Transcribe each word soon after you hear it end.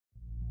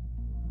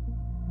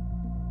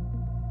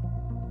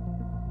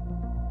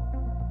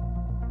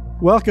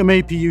Welcome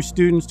APU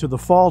students to the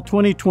fall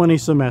 2020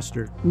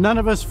 semester. None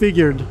of us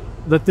figured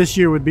that this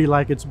year would be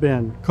like it's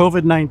been.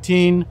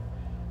 COVID-19,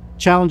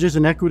 challenges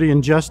in equity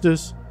and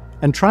justice,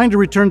 and trying to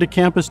return to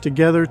campus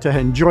together to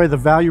enjoy the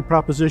value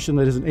proposition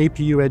that is an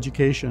APU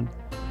education.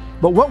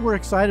 But what we're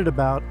excited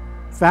about,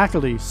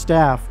 faculty,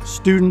 staff,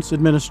 students,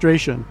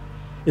 administration,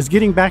 is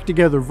getting back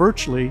together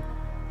virtually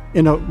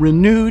in a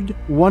renewed,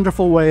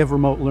 wonderful way of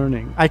remote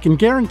learning. I can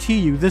guarantee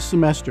you this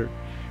semester,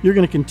 you're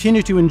going to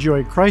continue to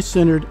enjoy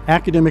Christ-centered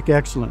academic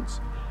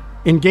excellence,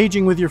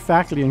 engaging with your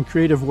faculty in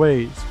creative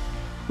ways.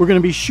 We're going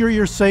to be sure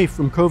you're safe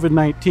from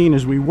COVID-19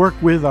 as we work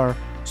with our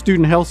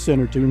Student Health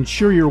Center to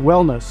ensure your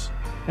wellness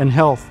and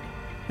health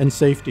and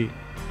safety.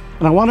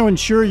 And I want to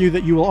ensure you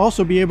that you will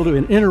also be able to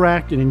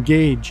interact and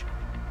engage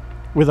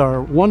with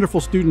our wonderful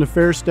student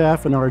affairs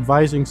staff and our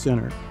advising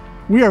center.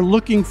 We are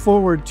looking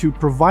forward to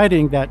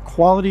providing that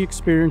quality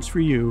experience for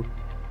you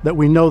that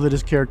we know that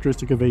is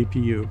characteristic of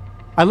APU.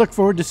 I look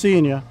forward to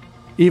seeing you,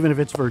 even if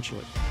it's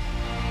virtually.